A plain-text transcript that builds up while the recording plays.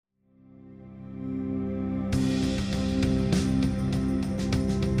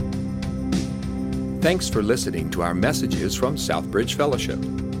Thanks for listening to our messages from Southbridge Fellowship.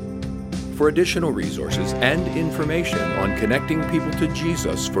 For additional resources and information on connecting people to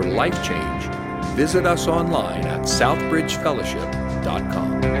Jesus for life change, visit us online at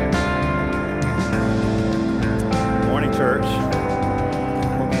southbridgefellowship.com. Good morning, church.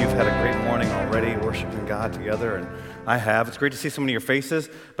 I hope you've had a great morning already worshiping God together, and I have. It's great to see so many of your faces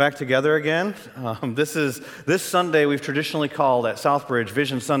back together again. This Sunday we've traditionally called at Southbridge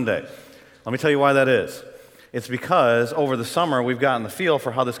Vision Sunday. Let me tell you why that is. It's because over the summer we've gotten the feel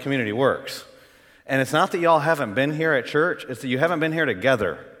for how this community works. And it's not that y'all haven't been here at church, it's that you haven't been here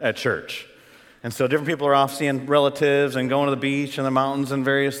together at church. And so different people are off seeing relatives and going to the beach and the mountains and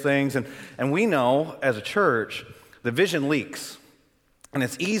various things. And we know as a church, the vision leaks. And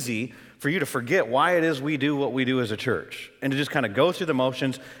it's easy for you to forget why it is we do what we do as a church, and to just kind of go through the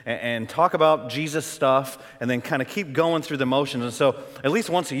motions and talk about Jesus stuff, and then kind of keep going through the motions. And so at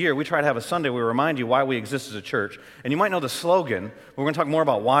least once a year, we try to have a Sunday where we remind you why we exist as a church. And you might know the slogan, but we're going to talk more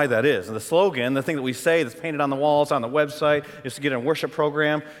about why that is. And the slogan, the thing that we say that's painted on the walls, on the website, is to get in a worship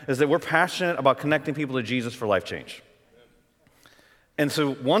program, is that we're passionate about connecting people to Jesus for life change. And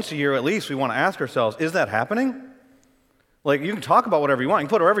so once a year at least, we want to ask ourselves, is that happening? Like, you can talk about whatever you want. You can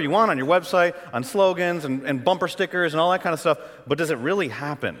put whatever you want on your website, on slogans and bumper stickers and all that kind of stuff, but does it really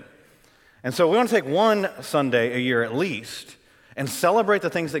happen? And so we want to take one Sunday a year at least and celebrate the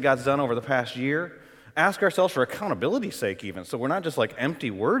things that God's done over the past year, ask ourselves for accountability's sake even, so we're not just like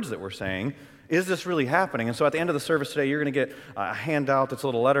empty words that we're saying. Is this really happening? And so at the end of the service today, you're going to get a handout that's a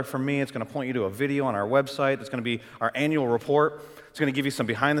little letter from me. It's going to point you to a video on our website. It's going to be our annual report. It's going to give you some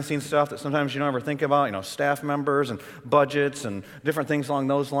behind-the-scenes stuff that sometimes you don't ever think about, staff members and budgets and different things along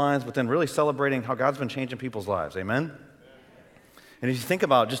those lines, but then really celebrating how God's been changing people's lives. Amen? And if you think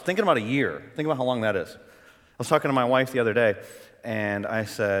about a year, think about how long that is. I was talking to my wife the other day, and I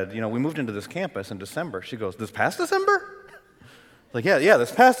said, we moved into this campus in December. She goes, this past December? Like, yeah,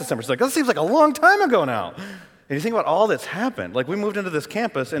 this past December. She's like, that seems like a long time ago now. And you think about all that's happened. Like, we moved into this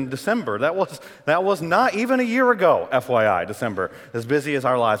campus in December. That was not even a year ago, FYI, December, as busy as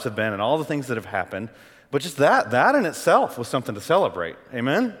our lives have been and all the things that have happened. But just that in itself was something to celebrate.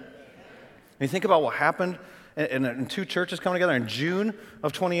 Amen? And you think about what happened and two churches coming together in June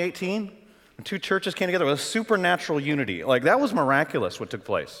of 2018. And two churches came together with a supernatural unity. Like, that was miraculous what took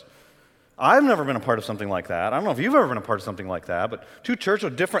place. I've never been a part of something like that. I don't know if you've ever been a part of something like that, but two churches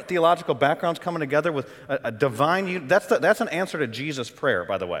with different theological backgrounds coming together with a divine unity. That's an answer to Jesus' prayer,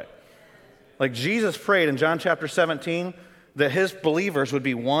 by the way. Like, Jesus prayed in John chapter 17 that his believers would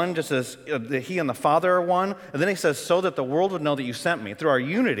be one, just as he and the Father are one. And then he says, so that the world would know that you sent me. Through our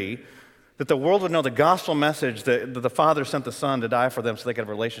unity, that the world would know the gospel message that the Father sent the Son to die for them so they could have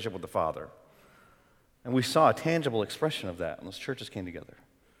a relationship with the Father. And we saw a tangible expression of that when those churches came together.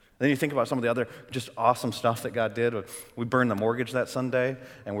 Then you think about some of the other just awesome stuff that God did. We burned the mortgage that Sunday,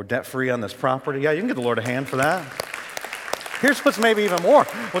 and we're debt-free on this property. Yeah, you can give the Lord a hand for that. Here's what's even more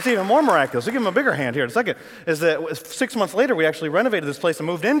miraculous. We'll give him a bigger hand here in a second, is that 6 months later, we actually renovated this place and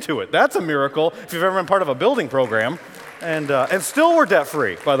moved into it. That's a miracle if you've ever been part of a building program. And still we're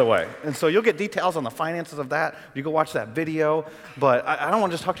debt-free, by the way. And so you'll get details on the finances of that. You go watch that video. But I don't want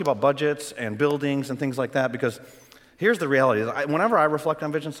to just talk to you about budgets and buildings and things like that, because here's the reality. Whenever I reflect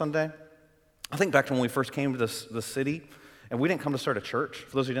on Vision Sunday, I think back to when we first came to this city, and we didn't come to start a church.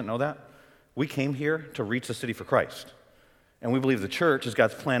 For those who didn't know that, we came here to reach the city for Christ. And we believe the church is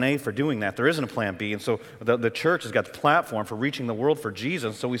God's plan A for doing that. There isn't a plan B, and so the church has got the platform for reaching the world for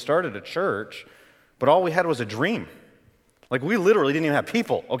Jesus. So we started a church, but all we had was a dream. Like, we literally didn't even have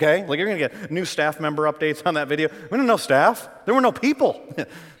people, okay? Like, you're going to get new staff member updates on that video. We didn't know staff. There were no people.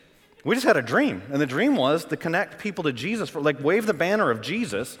 We just had a dream, and the dream was to connect people to Jesus, wave the banner of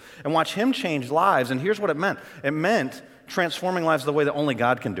Jesus and watch him change lives. And here's what it meant. It meant transforming lives the way that only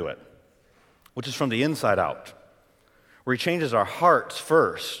God can do it, which is from the inside out, where he changes our hearts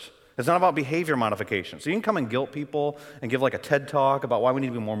first. It's not about behavior modification. So you can come and guilt people and give like a TED talk about why we need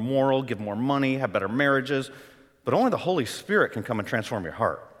to be more moral, give more money, have better marriages, but only the Holy Spirit can come and transform your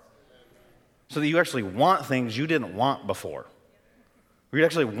heart so that you actually want things you didn't want before. We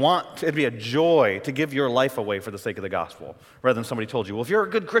actually want it to be a joy to give your life away for the sake of the gospel, rather than somebody told you, well, if you're a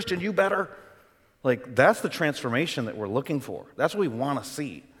good Christian, you better. Like, that's the transformation that we're looking for. That's what we want to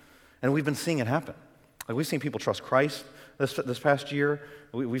see. And we've been seeing it happen. Like, we've seen people trust Christ this past year.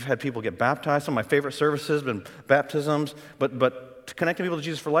 We've had people get baptized. Some of my favorite services have been baptisms. But connecting people to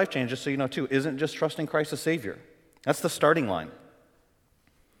Jesus for life change, just so you know too, isn't just trusting Christ as Savior. That's the starting line.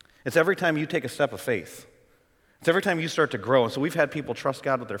 It's every time you take a step of faith. It's every time you start to grow. And so we've had people trust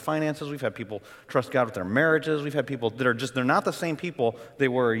God with their finances. We've had people trust God with their marriages. We've had people that are they're not the same people they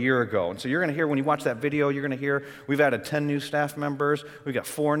were a year ago. And so you're going to hear, when you watch that video, you're going to hear we've added 10 new staff members. We've got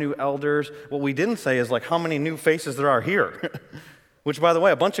 4 new elders. What we didn't say is like how many new faces there are here, which, by the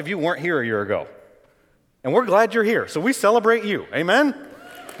way, a bunch of you weren't here a year ago. And we're glad you're here. So we celebrate you. Amen?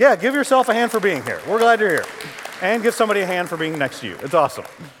 Yeah, give yourself a hand for being here. We're glad you're here. And give somebody a hand for being next to you. It's awesome.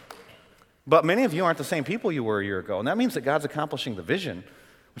 But many of you aren't the same people you were a year ago, and that means that God's accomplishing the vision,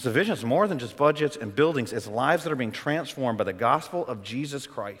 which the vision is more than just budgets and buildings. It's lives that are being transformed by the gospel of Jesus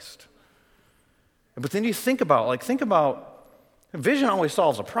Christ. But then you think about, vision always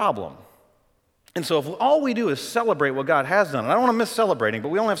solves a problem. And so if all we do is celebrate what God has done, and I don't want to miss celebrating, but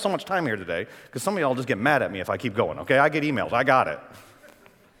we only have so much time here today, because some of y'all just get mad at me if I keep going, okay? I get emails, I got it.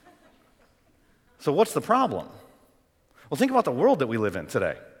 So what's the problem? Well, think about the world that we live in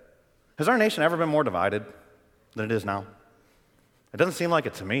today. Has our nation ever been more divided than it is now? It doesn't seem like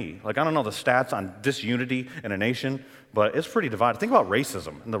it to me. I don't know the stats on disunity in a nation, but it's pretty divided. Think about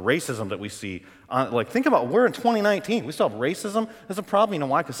racism and the racism that we see. Think about, we're in 2019. We still have racism as a problem. You know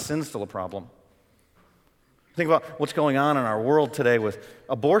why? Because sin's still a problem. Think about what's going on in our world today with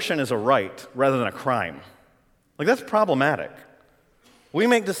abortion is a right rather than a crime. That's problematic. We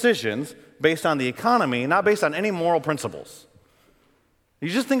make decisions based on the economy, not based on any moral principles. You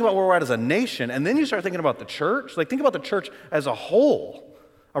just think about where we're at as a nation, and then you start thinking about the church. Think about the church as a whole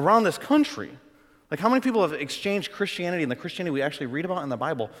around this country. How many people have exchanged Christianity and the Christianity we actually read about in the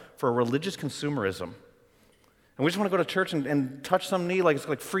Bible for a religious consumerism? And we just want to go to church and touch some need, it's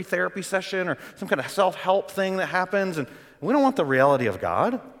like free therapy session or some kind of self-help thing that happens, and we don't want the reality of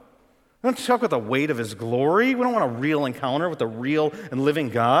God. We don't talk about the weight of His glory. We don't want a real encounter with the real and living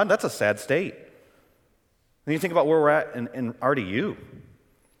God. That's a sad state. And you think about where we're at in RDU.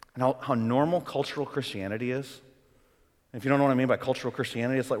 And how normal cultural Christianity is. If you don't know what I mean by cultural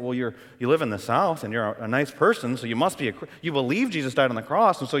Christianity, it's you live in the South and you're a nice person, so you must be you believe Jesus died on the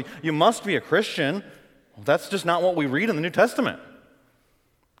cross, and so you must be a Christian. Well, that's just not what we read in the New Testament.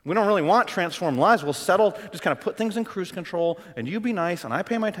 We don't really want transformed lives. We'll settle, just kind of put things in cruise control, and you be nice, and I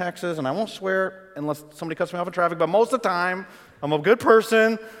pay my taxes, and I won't swear unless somebody cuts me off in traffic, but most of the time, I'm a good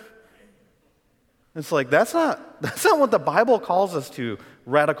person. It's that's not what the Bible calls us to,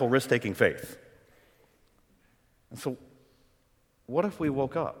 radical risk-taking faith. And so what if we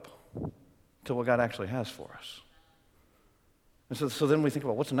woke up to what God actually has for us? And so then we think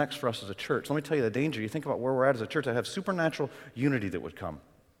about what's next for us as a church. Let me tell you the danger. You think about where we're at as a church, I have supernatural unity that would come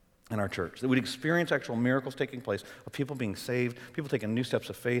in our church, that we'd experience actual miracles taking place of people being saved, people taking new steps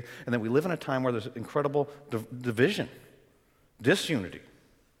of faith, and that we live in a time where there's incredible division, disunity.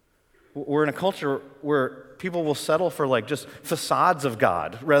 We're in a culture where people will settle for just facades of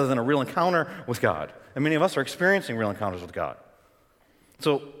God rather than a real encounter with God. And many of us are experiencing real encounters with God.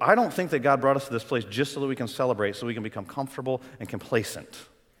 So I don't think that God brought us to this place just so that we can celebrate, so we can become comfortable and complacent.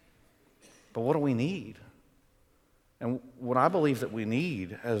 But what do we need? And what I believe that we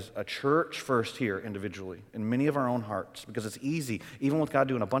need as a church first here individually, in many of our own hearts, because it's easy, even with God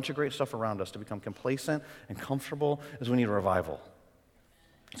doing a bunch of great stuff around us, to become complacent and comfortable, is we need a revival.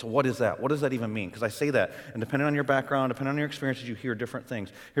 So what is that? What does that even mean? Because I say that, and depending on your background, depending on your experiences, you hear different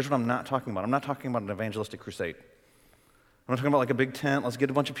things. Here's what I'm not talking about. I'm not talking about an evangelistic crusade. I'm not talking about a big tent, let's get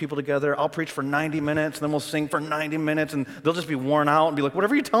a bunch of people together, I'll preach for 90 minutes, and then we'll sing for 90 minutes, and they'll just be worn out and be like,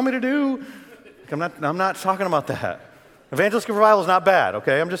 whatever you tell me to do. I'm not talking about that. Evangelistic revival is not bad,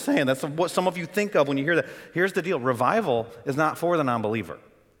 okay? I'm just saying, that's what some of you think of when you hear that. Here's the deal. Revival is not for the non-believer.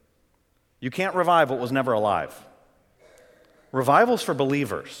 You can't revive what was never alive. Revival's for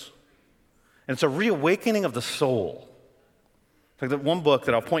believers. And it's a reawakening of the soul. In fact, one book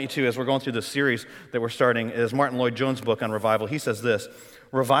that I'll point you to as we're going through this series that we're starting is Martin Lloyd-Jones' book on revival. He says this: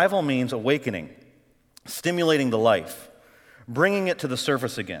 revival means awakening, stimulating the life, bringing it to the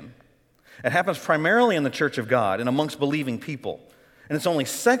surface again. It happens primarily in the church of God and amongst believing people. And it's only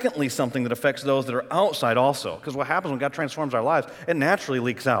secondly something that affects those that are outside also. Because what happens when God transforms our lives, it naturally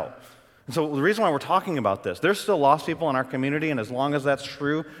leaks out. And so the reason why we're talking about this, there's still lost people in our community, and as long as that's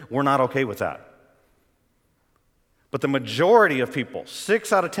true, we're not okay with that. But the majority of people,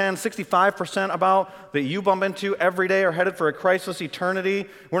 6 out of 10, 65% about, that you bump into every day are headed for a Christless eternity,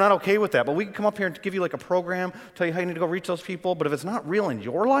 we're not okay with that. But we can come up here and give you like a program, tell you how you need to go reach those people, but if it's not real in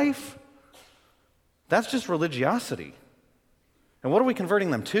your life, that's just religiosity. And what are we converting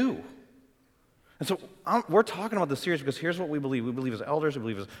them to? And so we're talking about this series because here's what we believe. We believe as elders, we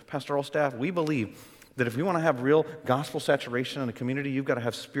believe as pastoral staff, we believe that if we want to have real gospel saturation in a community, you've got to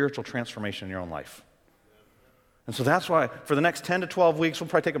have spiritual transformation in your own life. And so that's why for the next 10 to 12 weeks, we'll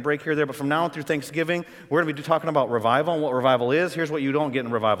probably take a break here or there, but from now on through Thanksgiving, we're going to be talking about revival and what revival is. Here's what you don't get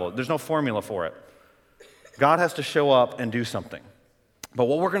in revival. There's no formula for it. God has to show up and do something. But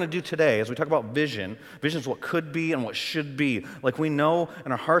what we're going to do today, as we talk about vision is what could be and what should be. Like we know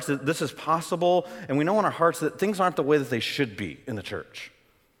in our hearts that this is possible, and we know in our hearts that things aren't the way that they should be in the church.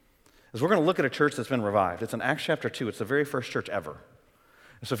 As we're going to look at a church that's been revived. It's in Acts chapter 2. It's the very first church ever.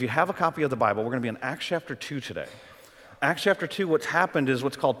 And so if you have a copy of the Bible, we're going to be in Acts chapter 2 today. Acts chapter 2, what's happened is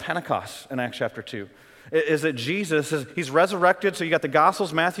what's called Pentecost in Acts chapter 2. Is that Jesus, he's resurrected, so you got the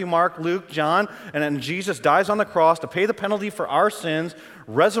Gospels, Matthew, Mark, Luke, John, and then Jesus dies on the cross to pay the penalty for our sins,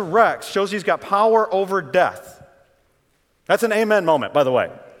 resurrects, shows he's got power over death. That's an amen moment, by the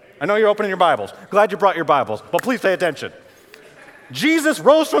way. I know you're opening your Bibles. Glad you brought your Bibles, but please pay attention. Jesus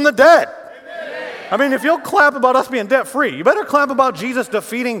rose from the dead. I mean, if you'll clap about us being debt-free, you better clap about Jesus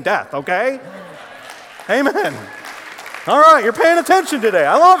defeating death, okay? Amen. All right, you're paying attention today.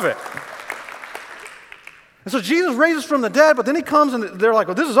 I love it. And so Jesus raises from the dead, but then he comes and they're like,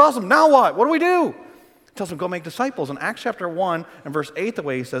 well, this is awesome. Now what? What do we do? He tells them, go make disciples. In Acts chapter 1 and verse 8, the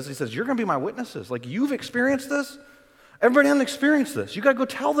way he says, you're going to be my witnesses. Like, you've experienced this. Everybody hasn't experienced this. You got to go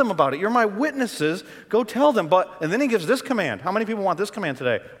tell them about it. You're my witnesses. Go tell them. And then he gives this command. How many people want this command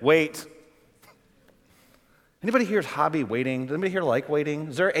today? Wait. Anybody here's hobby waiting? Does anybody here like waiting?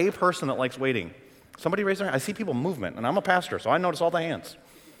 Is there a person that likes waiting? Somebody raise their hand. I see people movement, and I'm a pastor, so I notice all the hands.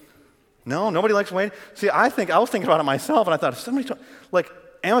 No, nobody likes waiting. See, I was thinking about it myself, and I thought, if somebody, like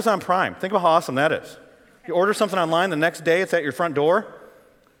Amazon Prime, think about how awesome that is. You order something online, the next day it's at your front door.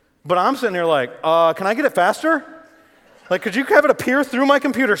 But I'm sitting there like, can I get it faster? Like, could you have it appear through my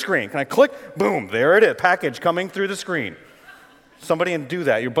computer screen? Can I click? Boom, there it is, package coming through the screen. Somebody can do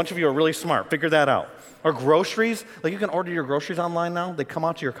that. A bunch of you are really smart. Figure that out. Or groceries. Like, you can order your groceries online now. They come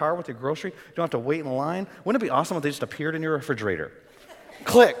out to your car with your grocery. You don't have to wait in line. Wouldn't it be awesome if they just appeared in your refrigerator?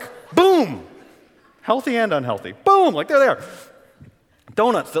 Click. Boom. Healthy and unhealthy. Boom. Like, there they are.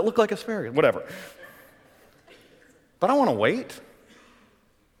 Donuts that look like asparagus. Whatever. But I want to wait.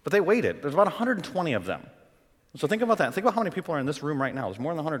 But they waited. There's about 120 of them. So think about that. Think about how many people are in this room right now. There's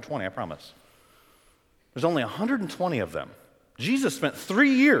more than 120, I promise. There's only 120 of them. Jesus spent 3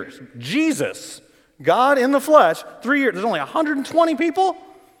 years. Jesus, God in the flesh, 3 years. There's only 120 people.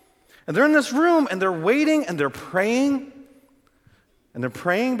 And they're in this room, and they're waiting, and they're praying. And they're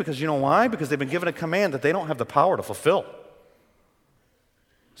praying because, you know why? Because they've been given a command that they don't have the power to fulfill. It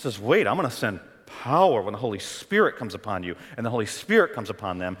says, wait, I'm going to send power when the Holy Spirit comes upon you. And the Holy Spirit comes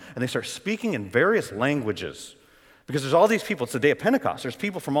upon them, and they start speaking in various languages. Because there's all these people. It's the day of Pentecost. There's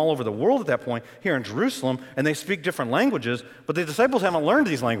people from all over the world at that point here in Jerusalem, and they speak different languages, but the disciples haven't learned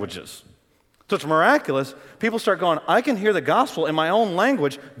these languages. So it's miraculous. People start going, I can hear the gospel in my own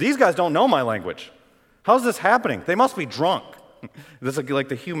language. These guys don't know my language. How's this happening? They must be drunk. This is like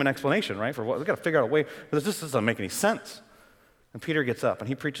the human explanation, right? For what we've got to figure out a way. But this doesn't make any sense. And Peter gets up, and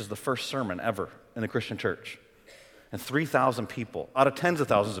he preaches the first sermon ever in the Christian church. And 3,000 people, out of tens of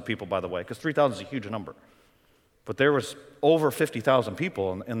thousands of people, by the way, because 3,000 is a huge number. But there was over 50,000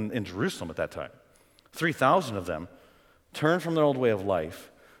 people in Jerusalem at that time. 3,000 of them turn from their old way of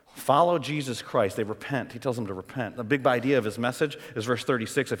life, follow Jesus Christ. They repent. He tells them to repent. The big idea of his message is verse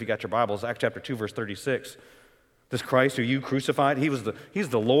 36, if you got your Bibles, Acts chapter 2, verse 36. This Christ who you crucified, he's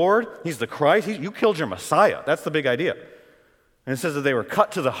the Lord, he's the Christ. You killed your Messiah. That's the big idea. And it says that they were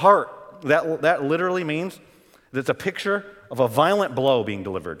cut to the heart. That literally means that it's a picture of a violent blow being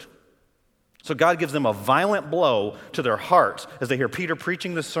delivered. So God gives them a violent blow to their hearts as they hear Peter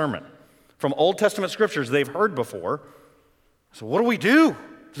preaching this sermon from Old Testament scriptures they've heard before. So what do we do?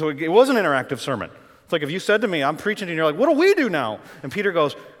 So it was an interactive sermon. It's like if you said to me, I'm preaching, and you're like, what do we do now? And Peter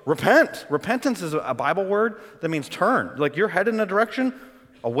goes, repent. Repentance is a Bible word that means turn. Like you're headed in a direction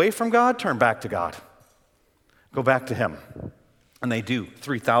away from God, turn back to God. Go back to him. And they do,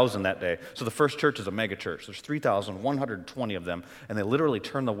 3,000 that day. So the first church is a mega church. There's 3,120 of them, and they literally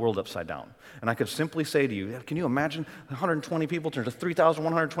turn the world upside down. And I could simply say to you, can you imagine 120 people turn to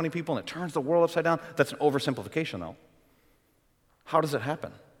 3,120 people, and it turns the world upside down? That's an oversimplification, though. How does it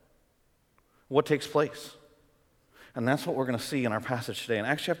happen? What takes place? And that's what we're going to see in our passage today. In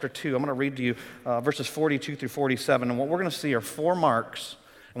Acts chapter 2, I'm going to read to you verses 42 through 47, and what we're going to see are 4 marks,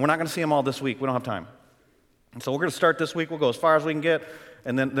 and we're not going to see them all this week. We don't have time. And so we're going to start this week. We'll go as far as we can get,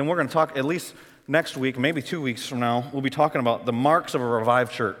 and then we're going to talk at least next week, maybe 2 weeks from now, we'll be talking about the marks of a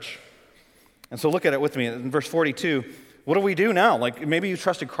revived church. And so look at it with me. In verse 42, what do we do now? Like maybe you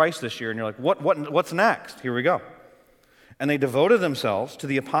trusted Christ this year, and you're like, what's next? Here we go. And they devoted themselves to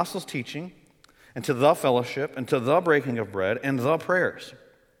the apostles' teaching, and to the fellowship, and to the breaking of bread, and the prayers.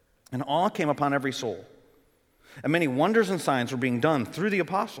 And awe came upon every soul. And many wonders and signs were being done through the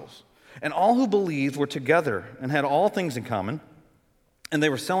apostles. And all who believed were together and had all things in common. And they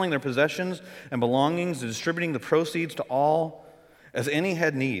were selling their possessions and belongings and distributing the proceeds to all as any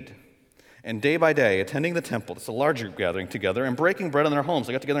had need. And day by day, attending the temple, it's a large group gathering together, and breaking bread in their homes.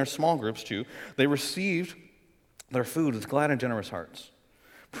 They got together in small groups too. They received their food with glad and generous hearts.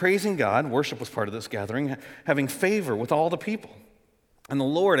 Praising God, worship was part of this gathering, having favor with all the people. And the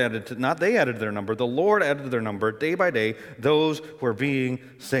Lord added to, not they added to their number, the Lord added to their number day by day those who were being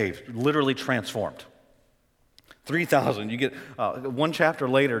saved, literally transformed. 3,000. You get one chapter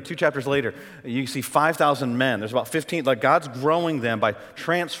later, 2 chapters later, you see 5,000 men. There's about 15. Like God's growing them by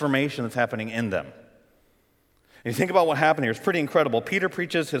transformation that's happening in them. And you think about what happened here. It's pretty incredible. Peter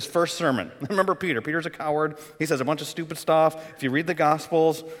preaches his first sermon. Remember Peter. Peter's a coward. He says a bunch of stupid stuff. If you read the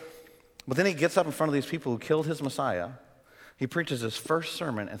Gospels. But then he gets up in front of these people who killed his Messiah. He preaches his first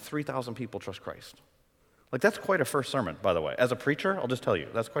sermon, and 3,000 people trust Christ. Like, that's quite a first sermon, by the way. As a preacher, I'll just tell you,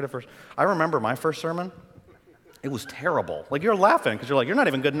 that's quite a first. I remember my first sermon. It was terrible. Like, you're laughing because you're like, you're not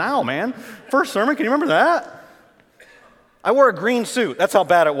even good now, man. First sermon, can you remember that? I wore a green suit. That's how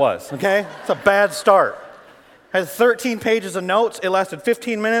bad it was, okay? It's a bad start. Had 13 pages of notes. It lasted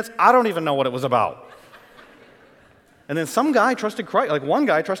 15 minutes. I don't even know what it was about. And then some guy trusted Christ. Like, one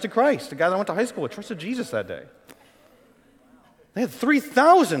guy trusted Christ. The guy that I went to high school with trusted Jesus that day. They had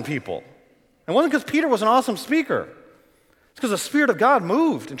 3,000 people. It wasn't because Peter was an awesome speaker. It's because the Spirit of God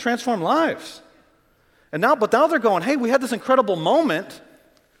moved and transformed lives. But now they're going, hey, we had this incredible moment,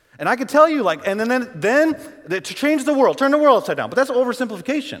 and I could tell you, like, and then to change the world, turn the world upside down. But that's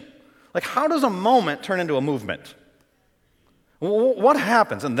oversimplification. Like, how does a moment turn into a movement? What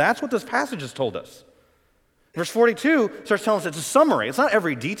happens? And that's what this passage has told us. Verse 42 starts telling us it's a summary. It's not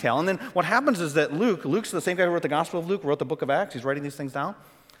every detail. And then what happens is that Luke's the same guy who wrote the Gospel of Luke, wrote the book of Acts. He's writing these things down.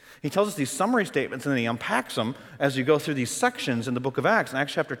 He tells us these summary statements, and then he unpacks them as you go through these sections in the book of Acts. And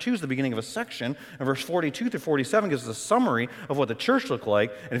Acts chapter 2 is the beginning of a section, and verse 42 through 47 gives us a summary of what the church looked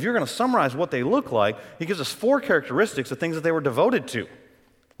like. And if you're going to summarize what they look like, he gives us 4 characteristics of things that they were devoted to.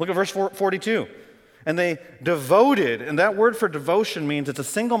 Look at verse 42. And they devoted, and that word for devotion means it's a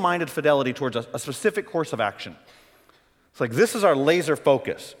single-minded fidelity towards a specific course of action. It's like, this is our laser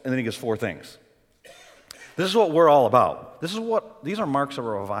focus. And then he gives 4 things. This is what we're all about. These are marks of a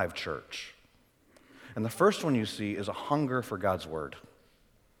revived church. And the first one you see is a hunger for God's word.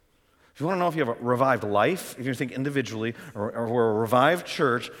 If you want to know if you have a revived life, if you think individually, or we're a revived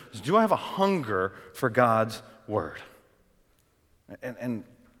church, do I have a hunger for God's word? And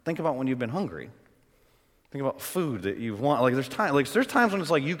think about when you've been hungry. Think about food that you want. Like there's times when it's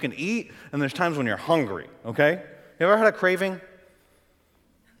like you can eat, and there's times when you're hungry, okay? You ever had a craving? Let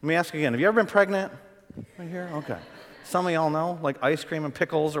me ask again. Have you ever been pregnant? Right here? Okay. Some of y'all know, like ice cream and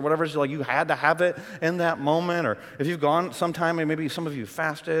pickles or whatever, like you had to have it in that moment. Or if you've gone sometime, and maybe some of you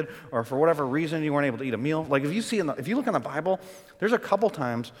fasted, or for whatever reason you weren't able to eat a meal. Like if you look in the Bible, there's a couple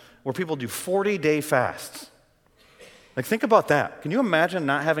times where people do 40-day fasts. Like think about that. Can you imagine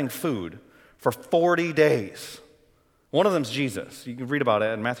not having food for 40 days? One of them's Jesus. You can read about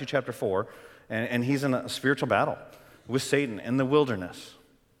it in Matthew chapter 4, and he's in a spiritual battle with Satan in the wilderness.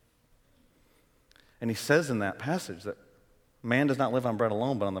 And he says in that passage that man does not live on bread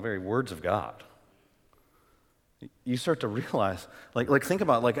alone, but on the very words of God. You start to realize, think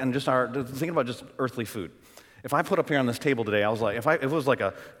about thinking about just earthly food. If I put up here on this table today, I was like, if it was like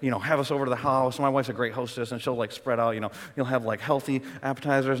have us over to the house. My wife's a great hostess, and she'll like spread out. You'll have like healthy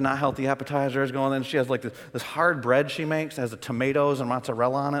appetizers, not healthy appetizers going. And she has like this hard bread she makes that has the tomatoes and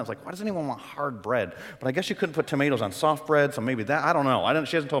mozzarella on it. I was like, why does anyone want hard bread? But I guess you couldn't put tomatoes on soft bread, so maybe that. I don't know.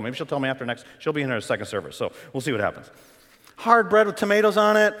 She hasn't told me. Maybe she'll tell me after next. She'll be in her second service, so we'll see what happens. Hard bread with tomatoes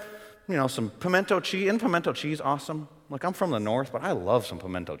on it. Some pimento cheese. Isn't pimento cheese awesome? Look, I'm from the north, but I love some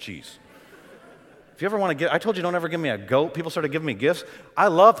pimento cheese. If you ever want to I told you don't ever give me a goat. People started giving me gifts. I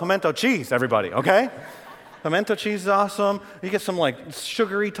love pimento cheese, everybody, okay? Pimento cheese is awesome. You get some like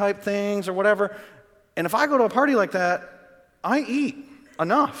sugary type things or whatever. And if I go to a party like that, I eat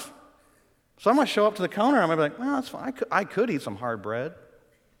enough. So I might show up to the counter and I might be like, well, that's fine. I could eat some hard bread.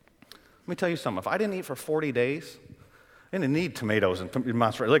 Let me tell you something. If I didn't eat for 40 days, I didn't need tomatoes and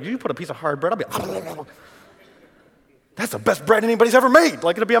mozzarella. Like, you put a piece of hard bread, I'll be that's the best bread anybody's ever made.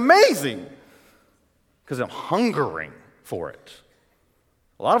 Like, it'll be amazing. Because I'm hungering for it.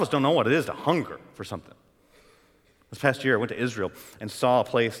 A lot of us don't know what it is to hunger for something. This past year, I went to Israel and saw a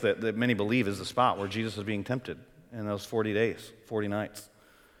place that many believe is the spot where Jesus was being tempted in those 40 days, 40 nights.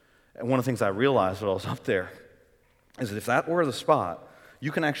 And one of the things I realized while I was up there is that if that were the spot,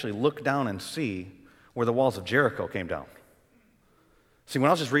 you can actually look down and see where the walls of Jericho came down. See, when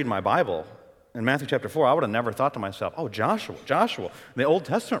I was just reading my Bible, in Matthew chapter 4, I would have never thought to myself, oh, Joshua, the Old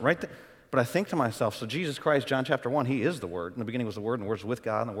Testament right there. But I think to myself, so Jesus Christ, John chapter 1, he is the Word. In the beginning was the Word, and the Word was with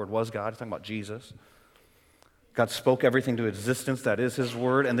God, and the Word was God. He's talking about Jesus. God spoke everything to existence, that is his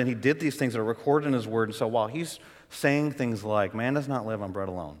Word, and then he did these things that are recorded in his Word. And so while he's saying things like, man does not live on bread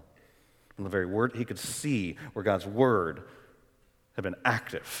alone, from the very Word, he could see where God's Word had been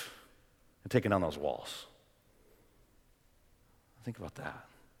active and taken down those walls. Think about that,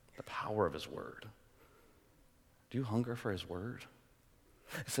 the power of his Word. Do you hunger for his Word?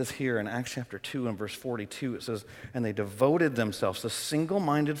 It says here in Acts chapter 2 and verse 42, it says, and they devoted themselves to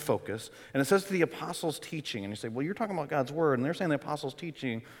single-minded focus. And it says to the apostles' teaching. And you say, well, you're talking about God's Word, and they're saying the apostles'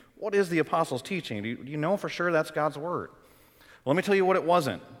 teaching. What is the apostles' teaching? Do you know for sure that's God's Word? Well, let me tell you what it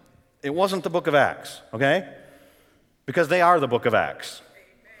wasn't. It wasn't the book of Acts, okay? Because they are the book of Acts.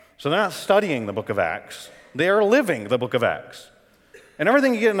 So they're not studying the book of Acts. They are living the book of Acts. And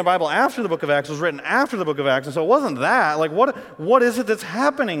everything you get in the Bible after the book of Acts was written after the book of Acts. And so it wasn't that. Like, what is it that's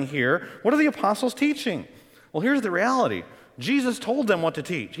happening here? What are the apostles teaching? Well, here's the reality. Jesus told them what to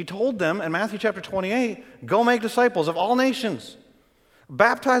teach. He told them in Matthew chapter 28, go make disciples of all nations.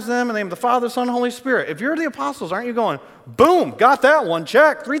 Baptize them in the name of the Father, Son, and Holy Spirit. If you're the apostles, aren't you going, boom, got that one,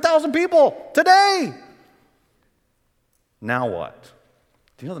 check, 3,000 people today. Now what?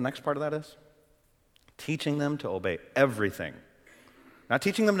 Do you know the next part of that is? Teaching them to obey everything. Not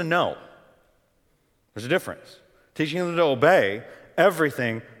teaching them to know. There's a difference. Teaching them to obey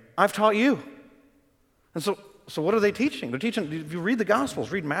everything I've taught you. And so what are they teaching? They're teaching, if you read the Gospels,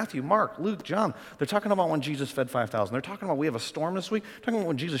 read Matthew, Mark, Luke, John, they're talking about when Jesus fed 5,000. They're talking about we have a storm this week. They're talking about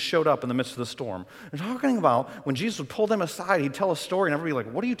when Jesus showed up in the midst of the storm. They're talking about when Jesus would pull them aside, he'd tell a story, and everybody would be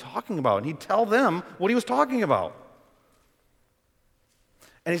like, what are you talking about? And he'd tell them what he was talking about.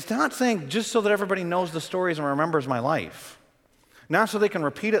 And he's not saying just so that everybody knows the stories and remembers my life. Not so they can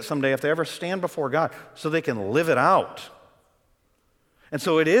repeat it someday if they ever stand before God, so they can live it out. And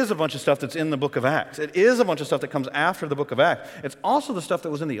so it is a bunch of stuff that's in the book of Acts. It is a bunch of stuff that comes after the book of Acts. It's also the stuff that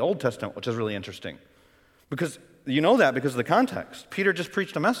was in the Old Testament, which is really interesting. Because you know that because of the context. Peter just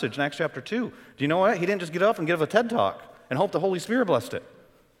preached a message in Acts chapter 2. Do you know what? He didn't just get up and give a TED Talk and hope the Holy Spirit blessed it.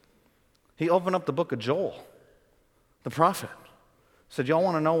 He opened up the book of Joel, the prophet. Said, y'all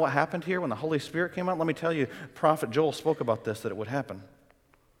want to know what happened here when the Holy Spirit came out? Let me tell you, Prophet Joel spoke about this, that it would happen.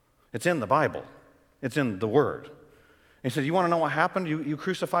 It's in the Bible. It's in the Word. He said, you want to know what happened? You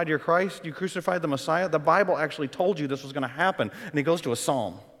crucified your Christ? You crucified the Messiah? The Bible actually told you this was going to happen. And he goes to a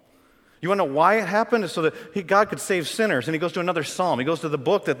psalm. You want to know why it happened? It's so that God could save sinners. And he goes to another psalm. He goes to the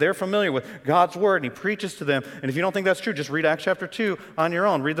book that they're familiar with, God's Word, and he preaches to them. And if you don't think that's true, just read Acts chapter 2 on your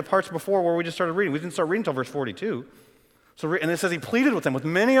own. Read the parts before where we just started reading. We didn't start reading until verse 42. And it says he pleaded with them with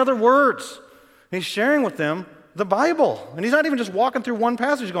many other words. And he's sharing with them the Bible. And he's not even just walking through one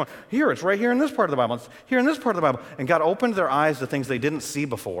passage. He's going, here, it's right here in this part of the Bible. It's here in this part of the Bible. And God opened their eyes to things they didn't see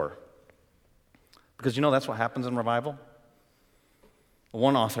before. Because you know that's what happens in revival?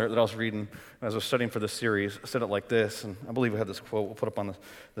 One author that I was reading as I was studying for this series said it like this, and I believe we had this quote. We'll put up on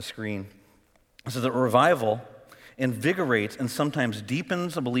the screen. It says that revival invigorates and sometimes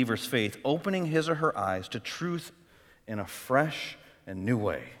deepens a believer's faith, opening his or her eyes to truth in a fresh and new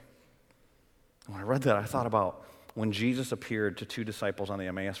way. When I read that, I thought about when Jesus appeared to two disciples on the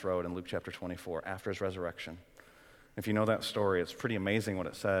Emmaus Road in Luke chapter 24 after his resurrection. If you know that story, it's pretty amazing what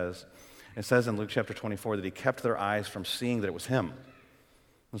it says. It says in Luke chapter 24 that he kept their eyes from seeing that it was him.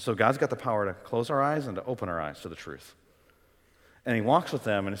 And so God's got the power to close our eyes and to open our eyes to the truth. And he walks with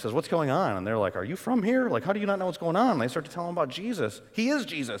them and he says, what's going on? And they're like, are you from here? Like, how do you not know what's going on? And they start to tell him about Jesus. He is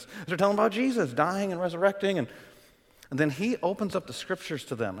Jesus. They're telling him about Jesus dying and resurrecting. And then he opens up the scriptures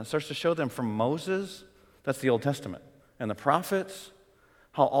to them and starts to show them from Moses, that's the Old Testament, and the prophets,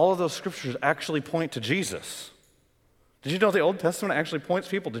 how all of those scriptures actually point to Jesus. Did you know the Old Testament actually points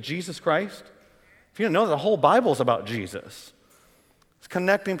people to Jesus Christ? If you didn't know, the whole Bible is about Jesus. It's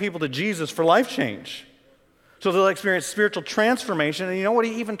connecting people to Jesus for life change. So they'll experience spiritual transformation. And you know what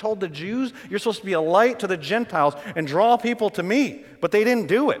he even told the Jews? You're supposed to be a light to the Gentiles and draw people to me. But they didn't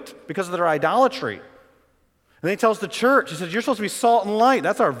do it because of their idolatry. And then he tells the church, he says, you're supposed to be salt and light.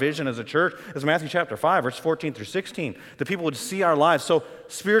 That's our vision as a church. It's Matthew chapter 5, verse 14 through 16. That people would see our lives so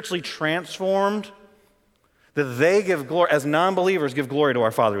spiritually transformed that they give glory, as non-believers, give glory to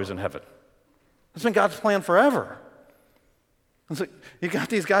our Father who's in heaven. That's been God's plan forever. And so you got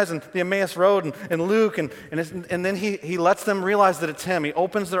these guys in the Emmaus Road and Luke, and then he lets them realize that it's him. He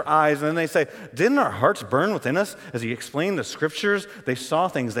opens their eyes, and then they say, didn't our hearts burn within us? As he explained the scriptures, they saw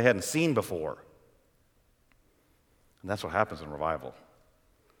things they hadn't seen before. And that's what happens in revival.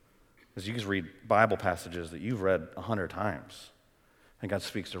 Because you can read Bible passages that you've read 100 times. and God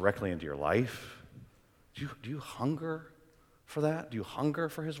speaks directly into your life? Do you hunger for that? Do you hunger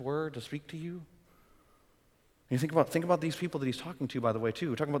for his word to speak to you? And you think about these people that he's talking to, by the way, too.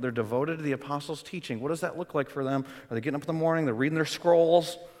 We're talking about they're devoted to the apostles' teaching. What does that look like for them? Are they getting up in the morning? They're reading their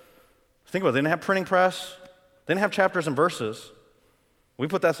scrolls. Think about it. They didn't have printing press. They didn't have chapters and verses. We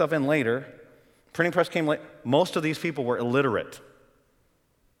put that stuff in later. Printing press came late. Most of these people were illiterate.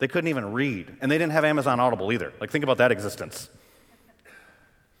 They couldn't even read. And they didn't have Amazon Audible either. Like, think about that existence.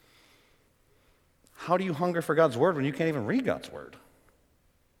 How do you hunger for God's word when you can't even read God's word?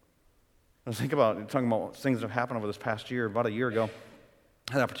 Talking about things that have happened over this past year. About a year ago,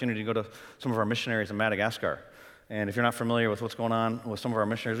 I had the opportunity to go to some of our missionaries in Madagascar. And if you're not familiar with what's going on with some of our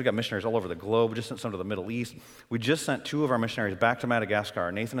missionaries, we've got missionaries all over the globe. We just sent some to the Middle East. We just sent 2 of our missionaries back to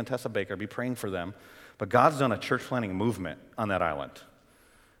Madagascar, Nathan and Tessa Baker. Be praying for them. But God's done a church planting movement on that island.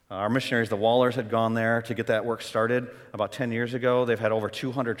 Our missionaries, the Wallers, had gone there to get that work started about 10 years ago. They've had over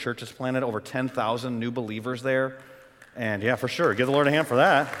 200 churches planted, over 10,000 new believers there. And yeah, for sure, give the Lord a hand for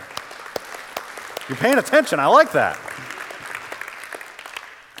that. You're paying attention. I like that.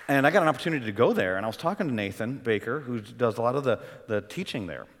 And I got an opportunity to go there, and I was talking to Nathan Baker, who does a lot of the teaching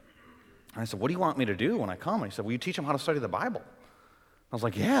there. And I said, what do you want me to do when I come? And he said, will you teach them how to study the Bible? I was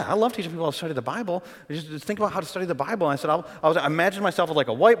like, yeah, I love teaching people how to study the Bible. Just think about how to study the Bible. And I said, I imagined myself with like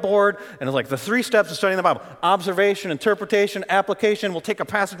a whiteboard, and it's like the 3 steps of studying the Bible: observation, interpretation, application. We'll take a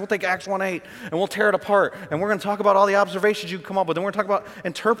passage, we'll take Acts 1:8, and we'll tear it apart. And we're going to talk about all the observations you can come up with. And we're going to talk about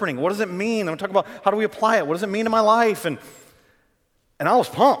interpreting. What does it mean? And we're going to talk about how do we apply it? What does it mean in my life? And I was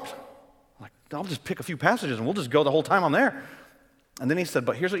pumped. Like, I'll just pick a few passages, and we'll just go the whole time I'm there. And then he said,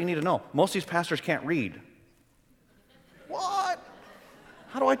 but here's what you need to know. Most of these pastors can't read. What?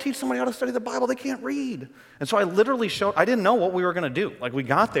 How do I teach somebody how to study the Bible? They can't read. And so I literally I didn't know what we were going to do. Like, we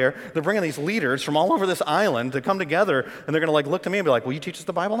got there, they're bringing these leaders from all over this island to come together, and they're going to like look to me and be like, will you teach us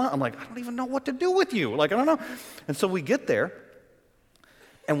the Bible now? I'm like, I don't even know what to do with you. Like, I don't know. And so we get there,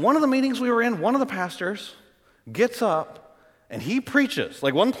 and one of the meetings we were in, one of the pastors gets up, and he preaches.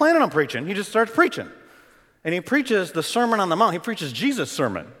 Like, wasn't planning on preaching. He just starts preaching. And he preaches the Sermon on the Mount. He preaches Jesus'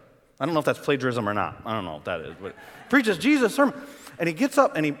 sermon. I don't know if that's plagiarism or not. I don't know what that is, but he preaches Jesus' sermon. And he gets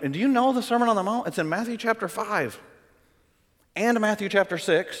up, and do you know the Sermon on the Mount? It's in Matthew chapter 5, and Matthew chapter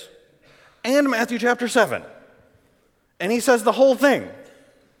 6, and Matthew chapter 7. And he says the whole thing.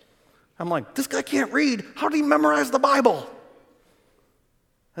 I'm like, this guy can't read. How did he memorize the Bible?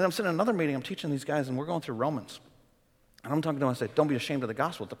 And I'm sitting in another meeting, I'm teaching these guys, and we're going through Romans. And I'm talking to them, I say, don't be ashamed of the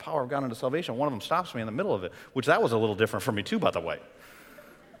gospel. It's the power of God unto salvation. One of them stops me in the middle of it, which that was a little different for me too, by the way.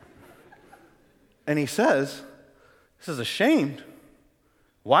 And he says, ashamed?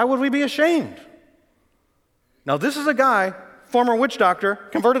 Why would we be ashamed? Now, this is a guy, former witch doctor,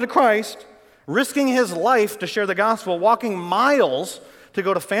 converted to Christ, risking his life to share the gospel, walking miles to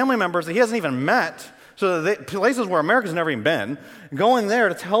go to family members that he hasn't even met, so that places where America's never even been, going there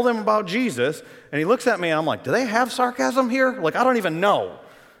to tell them about Jesus. And he looks at me, and I'm like, do they have sarcasm here? Like, I don't even know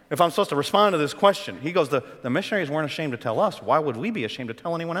if I'm supposed to respond to this question. He goes, the missionaries weren't ashamed to tell us. Why would we be ashamed to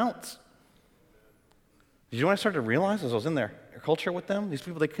tell anyone else? Did you know what I started to realize as I was in their culture with them? These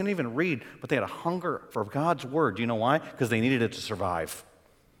people, they couldn't even read, but they had a hunger for God's word. Do you know why? Because they needed it to survive.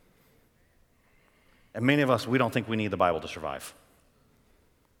 And many of us, we don't think we need the Bible to survive.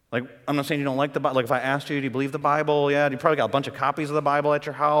 Like, I'm not saying you don't like the Bible. Like, if I asked you, do you believe the Bible? Yeah, you probably got a bunch of copies of the Bible at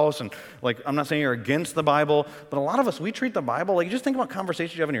your house. And, like, I'm not saying you're against the Bible, but a lot of us, we treat the Bible, like, you just think about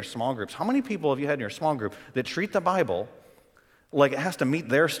conversations you have in your small groups. How many people have you had in your small group that treat the Bible like it has to meet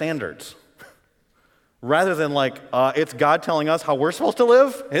their standards? Rather than like, it's God telling us how we're supposed to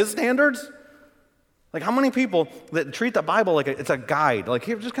live, his standards? Like, how many people that treat the Bible like it's a guide? Like,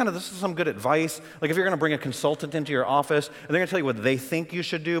 here, just kind of, this is some good advice. Like, if you're going to bring a consultant into your office, and they're going to tell you what they think you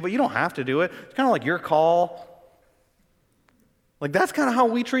should do, but you don't have to do it. It's kind of like your call. Like, that's kind of how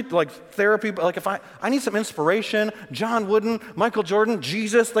we treat, like, therapy. Like, if I need some inspiration, John Wooden, Michael Jordan,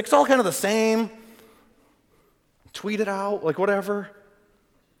 Jesus, like, it's all kind of the same. Tweet it out, like, whatever.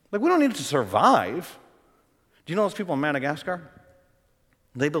 Like, we don't need it to survive. Do you know those people in Madagascar?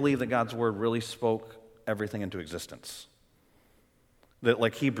 They believe that God's word really spoke everything into existence. That,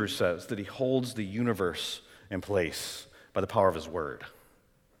 like Hebrews says, that he holds the universe in place by the power of his word.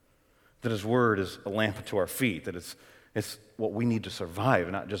 That his word is a lamp to our feet. That it's what we need to survive,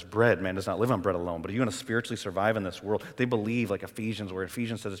 not just bread. Man does not live on bread alone. But are you going to spiritually survive in this world? They believe, like Ephesians, where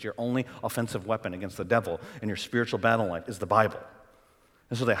Ephesians says it's your only offensive weapon against the devil in your spiritual battle line is the Bible.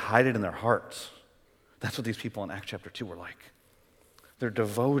 And so they hide it in their hearts. That's what these people in Acts chapter 2 were like. They're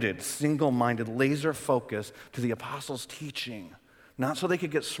devoted, single-minded, laser-focused to the apostles' teaching. Not so they could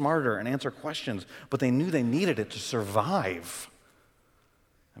get smarter and answer questions, but they knew they needed it to survive.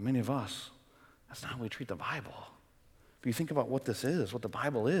 And many of us, that's not how we treat the Bible. If you think about what this is, what the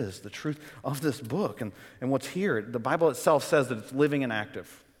Bible is, the truth of this book and what's here, the Bible itself says that it's living and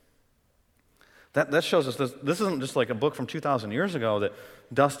active. That shows us this isn't just like a book from 2,000 years ago that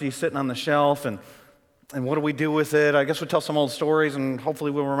Dusty's sitting on the shelf and what do we do with it? I guess we tell some old stories and hopefully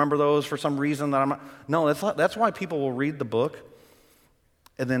we'll remember those for some reason that I'm not. No, that's why people will read the book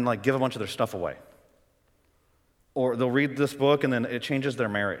and then like give a bunch of their stuff away. Or they'll read this book and then it changes their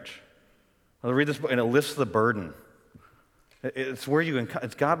marriage. Or they'll read this book and it lifts the burden. It's where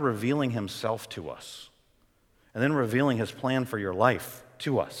it's God revealing himself to us and then revealing his plan for your life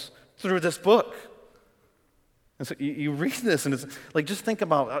to us through this book. And so you read this and it's like, just think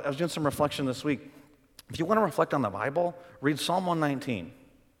about, I was doing some reflection this week. If you want to reflect on the Bible, read Psalm 119.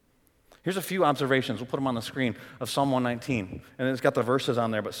 Here's a few observations. We'll put them on the screen of Psalm 119. And it's got the verses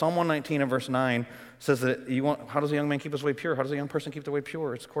on there. But Psalm 119 and verse 9 says that how does a young man keep his way pure? How does a young person keep their way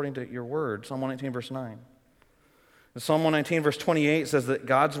pure? It's according to your word. Psalm 119 verse 9. And Psalm 119 verse 28 says that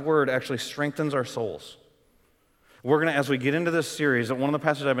God's word actually strengthens our souls. We're going to, as we get into this series, one of the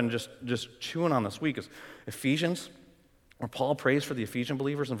passages I've been just chewing on this week is Ephesians, where Paul prays for the Ephesian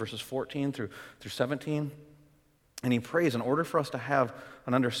believers in verses 14 through 17. And he prays, in order for us to have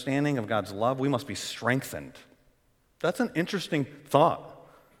an understanding of God's love, we must be strengthened. That's an interesting thought.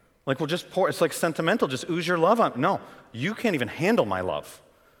 Like, we'll just it's like sentimental, just ooze your love on. No, you can't even handle my love.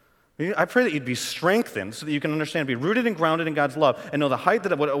 I pray that you'd be strengthened so that you can understand, be rooted and grounded in God's love, and know the height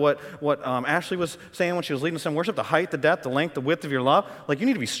that what Ashley was saying when she was leading us in worship, the height, the depth, the length, the width of your love. Like, you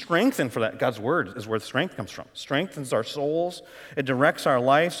need to be strengthened for that. God's word is where the strength comes from. Strengthens our souls. It directs our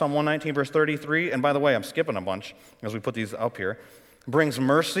life. Psalm 119, verse 33. And by the way, I'm skipping a bunch as we put these up here. Brings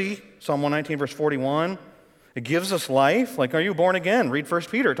mercy. Psalm 119, verse 41. It gives us life. Like, are you born again? Read 1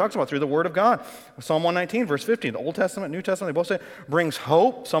 Peter. It talks about through the Word of God. Psalm 119, verse 50. The Old Testament, New Testament, they both say, brings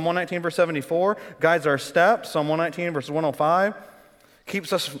hope. Psalm 119, verse 74. Guides our steps. Psalm 119, verse 105.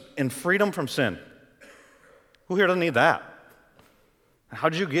 Keeps us in freedom from sin. Who here doesn't need that?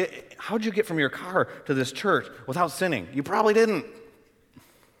 How'd you get from your car to this church without sinning? You probably didn't.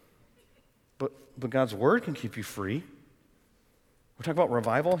 But God's Word can keep you free. We're talking about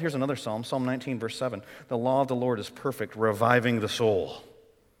revival. Here's another psalm, Psalm 19, verse 7. The law of the Lord is perfect, reviving the soul.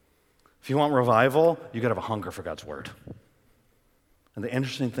 If you want revival, you got to have a hunger for God's word. And the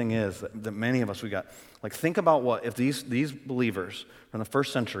interesting thing is that many of us, think about what if these believers from the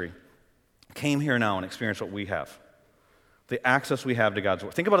first century came here now and experienced what we have, the access we have to God's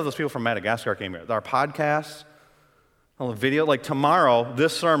word. Think about if those people from Madagascar came here. Our podcasts, all the video, like tomorrow,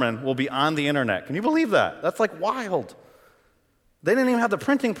 this sermon will be on the internet. Can you believe that? That's like wild. They didn't even have the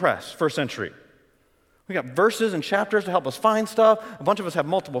printing press first century. We got verses and chapters to help us find stuff. A bunch of us have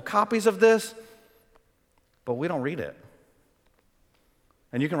multiple copies of this, but we don't read it.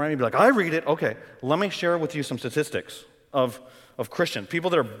 And you can write me and be like, I read it. Okay, let me share with you some statistics of Christians, people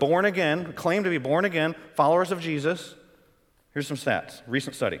that are born again, claim to be born again, followers of Jesus. Here's some stats,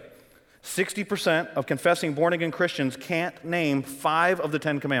 recent study. 60% of confessing born again Christians can't name 5 of the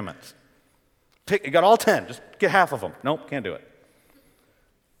 10 commandments. You got all 10, just get half of them. Nope, can't do it.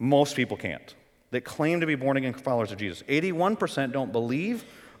 Most people can't. That claim to be born-again followers of Jesus. 81% don't believe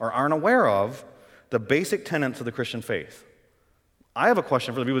or aren't aware of the basic tenets of the Christian faith. I have a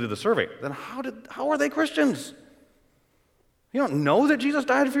question for the people who did the survey. Then how are they Christians? You don't know that Jesus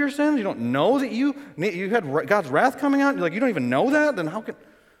died for your sins? You don't know that you had God's wrath coming out? You don't even know that? Then how can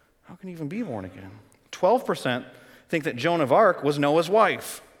you even be born again? 12% think that Joan of Arc was Noah's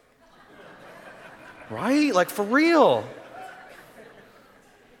wife. Right? Like, for real.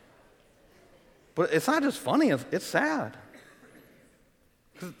 But it's not just funny, it's sad.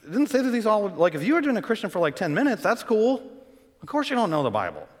 It didn't say that these all would, like, if you were doing a Christian for like 10 minutes, that's cool. Of course you don't know the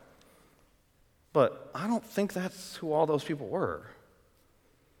Bible. But I don't think that's who all those people were.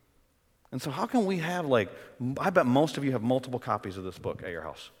 And so how can we have, I bet most of you have multiple copies of this book at your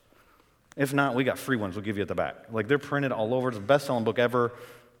house. If not, we got free ones we'll give you at the back. Like, they're printed all over. It's the best-selling book ever,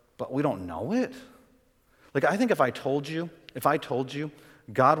 but we don't know it. Like, I think if I told you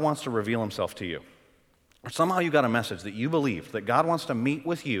God wants to reveal himself to you, or somehow you got a message that you believe, that God wants to meet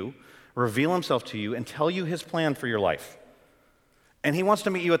with you, reveal himself to you, and tell you his plan for your life. And he wants to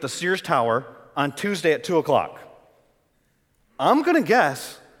meet you at the Sears Tower on Tuesday at 2 o'clock. I'm going to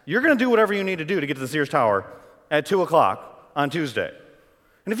guess you're going to do whatever you need to do to get to the Sears Tower at 2 o'clock on Tuesday.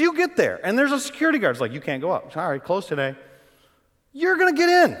 And if you get there, and there's a security guard, it's like, you can't go up. Sorry, closed today. You're going to get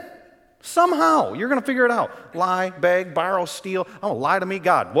in. Somehow, you're going to figure it out. Lie, beg, borrow, steal. I'm going to lie to meet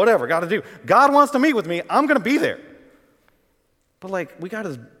God. Whatever, got to do. God wants to meet with me. I'm going to be there. But we got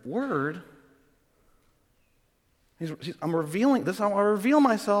his word. I'm revealing, this is how I reveal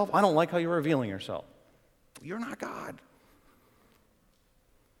myself. I don't like how you're revealing yourself. You're not God.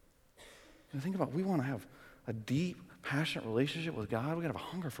 And think about it, we want to have a deep, passionate relationship with God. We got to have a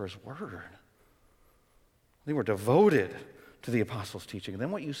hunger for His Word. They were devoted to the apostles' teaching. And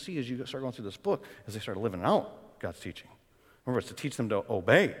then what you see as you start going through this book is they start living out God's teaching. Remember, it's to teach them to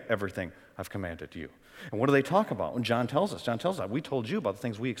obey everything I've commanded you. And what do they talk about? When John tells us, we told you about the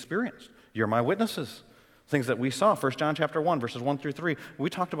things we experienced. You're my witnesses. Things that we saw. 1 John chapter 1, verses 1 through 3. We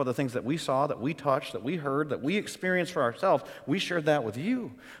talked about the things that we saw, that we touched, that we heard, that we experienced for ourselves. We shared that with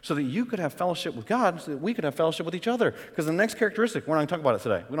you so that you could have fellowship with God, so that we could have fellowship with each other. Because the next characteristic, we're not going to talk about it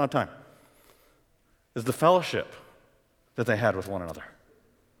today. We don't have time. Is the fellowship that they had with one another.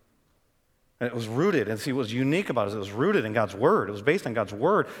 And it was rooted, and see what was unique about it is it was rooted in God's Word. It was based on God's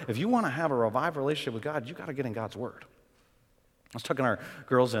Word. If you want to have a revived relationship with God, you got to get in God's Word. I was tucking our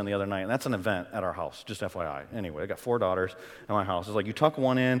girls in the other night, and that's an event at our house, just FYI. Anyway, I got 4 daughters at my house. It's like you tuck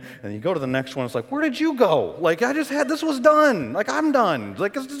one in, and you go to the next one. It's like, where did you go? Like, I just had, this was done. Like, I'm done.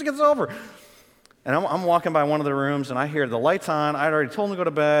 Like, let's just get this over. And I'm walking by one of the rooms, and I hear the lights on. I'd already told them to go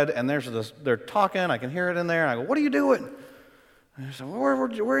to bed, and there's this, they're talking. I can hear it in there. And I go, what are you doing? And they said, well,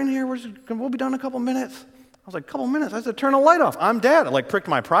 we're in here. We'll be done in a couple minutes. I was like, couple minutes? I said, turn the light off. I'm Dad. It like pricked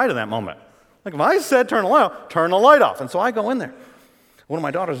my pride in that moment. Like, if I said turn the light off, turn the light off. And so I go in there. One of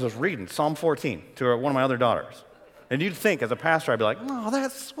my daughters was reading Psalm 14 to one of my other daughters. And you'd think, as a pastor, I'd be like, oh,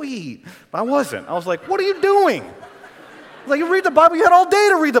 that's sweet. But I wasn't. I was like, what are you doing? Like, you read the Bible, you had all day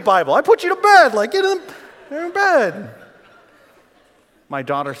to read the Bible. I put you to bed. Like, get in bed. My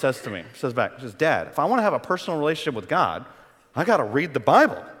daughter says to me, says, Dad, if I want to have a personal relationship with God, I got to read the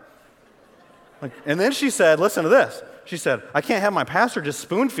Bible. Like, and then she said, listen to this. She said, I can't have my pastor just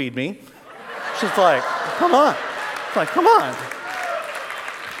spoon feed me. She's like, come on. It's like, come on.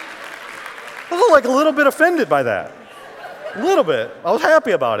 I was like a little bit offended by that. A little bit. I was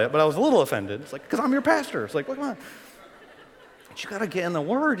happy about it, but I was a little offended. It's like, because I'm your pastor. It's like, come on. But you got to get in the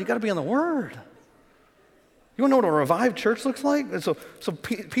Word. You got to be in the Word. You want to know what a revived church looks like? And so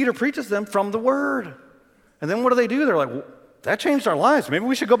Peter preaches them from the Word. And then what do? They're like, well, that changed our lives. Maybe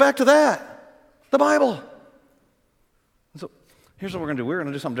we should go back to that. The Bible. And so here's what we're going to do. We're going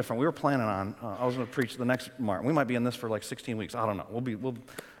to do something different. We were planning on, I was going to preach the next Mark. We might be in this for like 16 weeks. I don't know.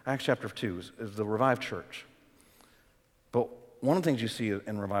 Acts chapter 2 is the revived church. But one of the things you see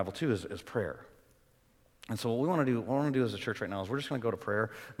in revival too is prayer. And so what we want to do as a church right now is we're just going to go to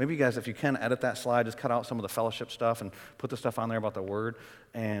prayer. Maybe you guys, if you can, edit that slide, just cut out some of the fellowship stuff and put the stuff on there about the Word.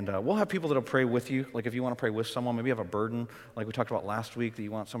 And we'll have people that will pray with you. Like if you want to pray with someone, maybe you have a burden, like we talked about last week, that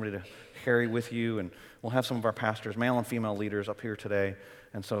you want somebody to carry with you. And we'll have some of our pastors, male and female leaders, up here today.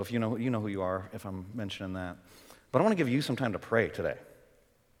 And so if you know who you are, if I'm mentioning that. But I want to give you some time to pray today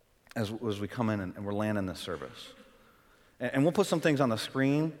as we come in and we're landing this service. And we'll put some things on the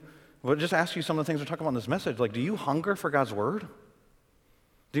screen. But just ask you some of the things we're talking about in this message. Like, do you hunger for God's Word?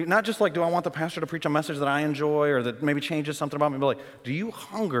 Not just like, do I want the pastor to preach a message that I enjoy or that maybe changes something about me, but like, do you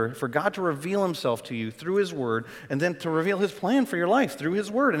hunger for God to reveal Himself to you through His Word and then to reveal His plan for your life through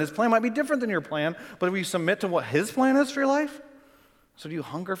His Word? And His plan might be different than your plan, but will you submit to what His plan is for your life? So do you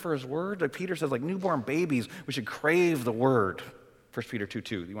hunger for His Word? Like Peter says, like newborn babies, we should crave the Word. 1 Peter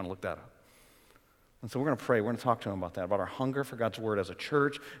 2:2, you want to look that up. And so we're going to pray. We're going to talk to Him about that, about our hunger for God's Word as a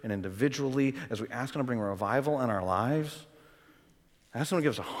church and individually, as we ask Him to bring revival in our lives. Ask Him to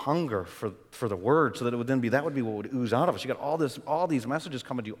give us a hunger for the Word so that it would then be, that would be what would ooze out of us. You got all these messages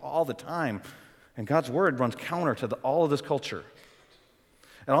coming to you all the time, and God's Word runs counter to all of this culture.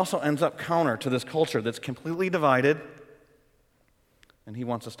 It also ends up counter to this culture that's completely divided, and He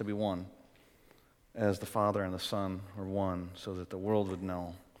wants us to be one, as the Father and the Son are one, so that the world would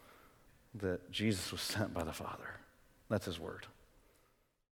know that Jesus was sent by the Father. That's His Word.